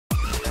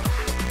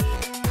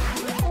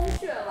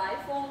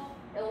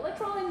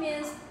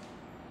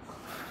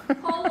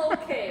Hollow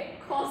cave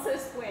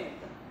causes wind.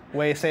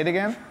 Wait, say it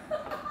again.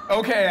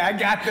 Okay, I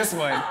got this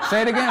one.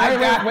 Say it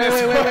again.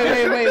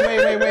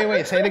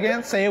 Wait. Say it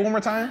again. Say it one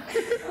more time.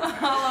 A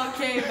hollow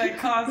cave that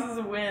causes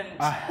wind.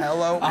 A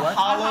hollow A what?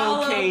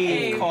 hollow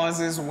cave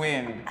causes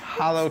wind.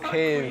 Hollow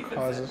cave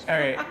causes. All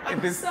right,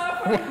 this.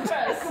 Suffer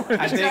stress.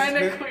 I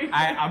think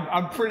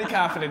I'm pretty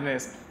confident in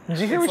this. Did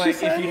you hear it's what like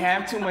she said? if you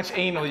have too much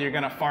anal, you're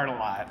gonna fart a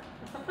lot.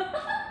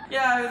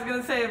 Yeah, I was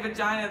gonna say a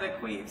vagina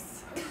that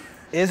queefs.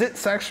 Is it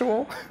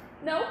sexual?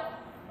 No.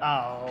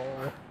 Oh.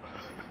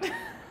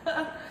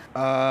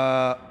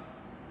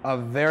 A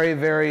very,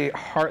 very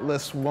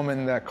heartless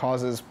woman that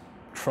causes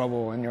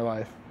trouble in your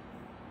life.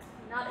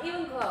 Not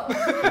even close.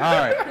 All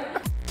right.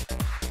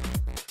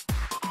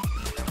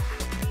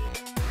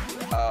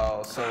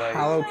 Oh, so like.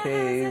 Hollow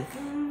cave.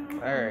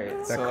 All right.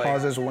 That so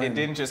causes like, wind.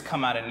 It didn't just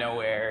come out of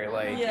nowhere.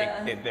 Like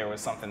Yeah. there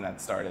was something that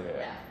started it.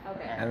 Yeah.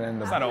 Okay. And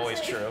then It's not always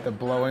true. the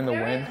blowing the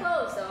Very wind.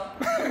 close though.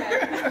 Okay.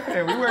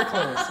 Yeah, we were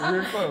close. We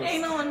were close.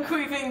 Anal and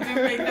queefing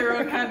do make their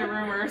own kind of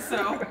rumors,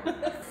 so.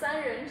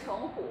 三人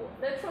成虎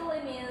literally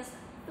means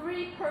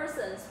 3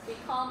 persons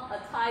become a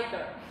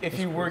tiger. If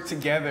you work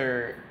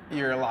together,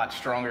 you're a lot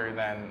stronger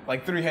than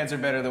like 3 heads are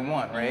better than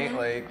 1, right?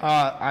 Like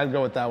I'd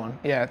go with that one.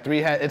 Yeah, 3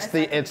 head. It's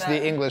second the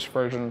that. English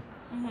version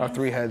of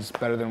 3 heads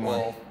better than 1.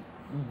 well,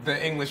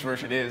 the English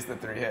version is the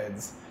 3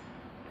 heads.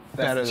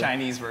 That's Better the than-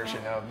 Chinese version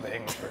of the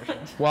English version.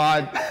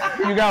 Well,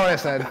 you got what I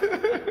said.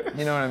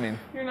 You know what I mean.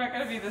 You're not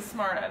gonna be the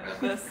smart end of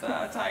this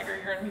tiger,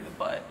 you're gonna be the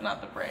butt,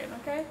 not the brain,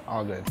 okay?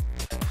 All good.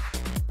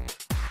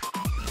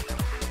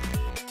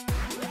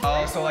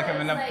 Oh, so like if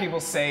enough Like- people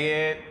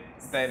say it,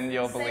 then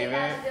you'll Say believe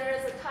that it? there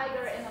is a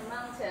tiger in a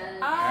mountain.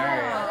 Oh.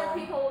 And other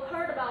people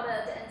heard about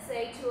it and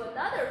say to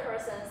another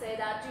person, say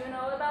that, do you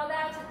know about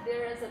that?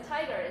 There is a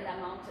tiger in that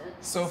mountain.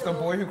 So if the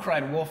boy who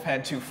cried wolf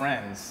had 2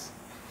 friends,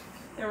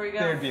 There we go.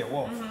 there'd be a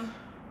wolf.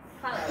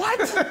 What?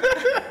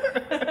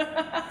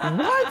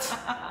 What?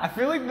 I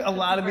feel like a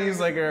lot of these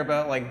like are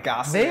about like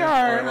gossip They or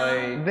are.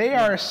 like They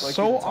are like so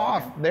people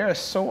off. talking. They're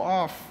so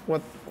off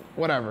with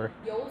whatever.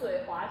 油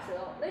嘴滑舌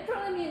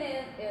literally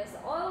meaning is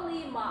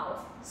oily mouth,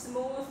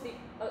 smooth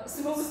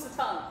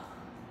tongue.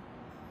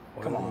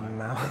 Come Oily on.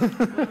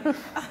 mouth.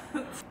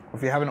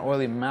 If you have an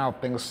oily mouth,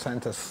 things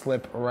tend to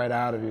slip right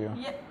out of you.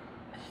 Yeah.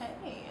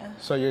 Hey.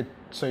 So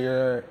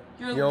you're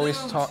always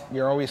lubed.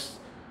 you're always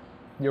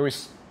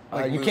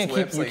Like you loose can't keep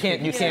lips, you like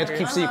can't you keep can't secrets?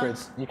 keep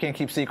secrets. You can't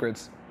keep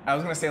secrets. I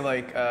was gonna say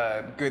like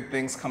good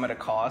things come at a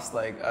cost.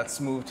 Like a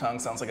smooth tongue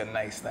sounds like a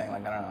nice thing.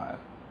 Like I don't know,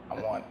 I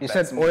want. You that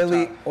said smooth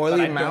oily- tongue, oily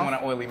but I mouth? don't want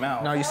an oily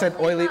mouth. No, you said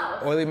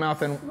oily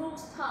mouth and Smooth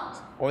tongue.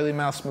 oily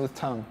mouth, smooth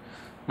tongue.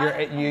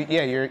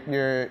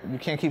 You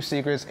can't keep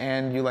secrets,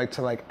 and you like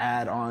to like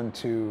add on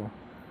to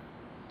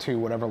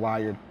whatever lie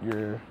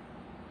you're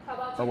How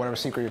about or you? whatever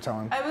secret you're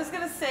telling. I was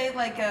gonna say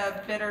like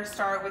a bitter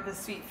start with a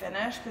sweet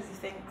finish, because you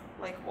think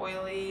like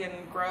oily and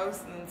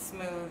gross, and then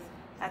smooth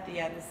at the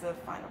end is the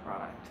final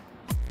product.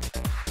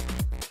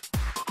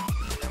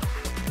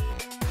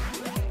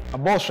 A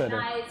bullshitter.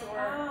 Nice or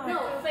Oh. no,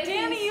 faking,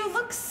 Danny, you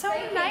look so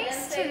faking nice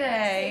and say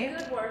today. a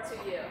good word to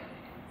you.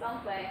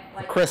 Something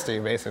like Christy,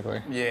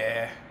 basically.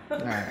 Yeah. All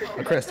right.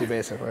 A Christy,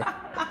 basically.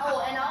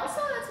 Oh, and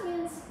also that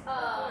means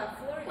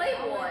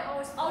playboy.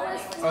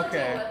 Always flirting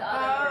Okay. with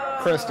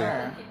other Christy.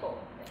 people.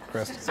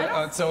 Christy.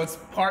 So it's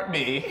part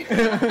me,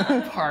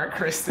 part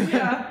Christy.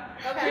 Yeah.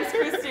 Okay. Chris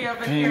Christie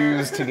up in here.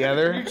 Fused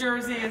together. New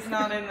Jersey is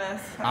not in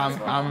this.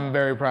 I'm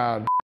very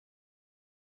proud.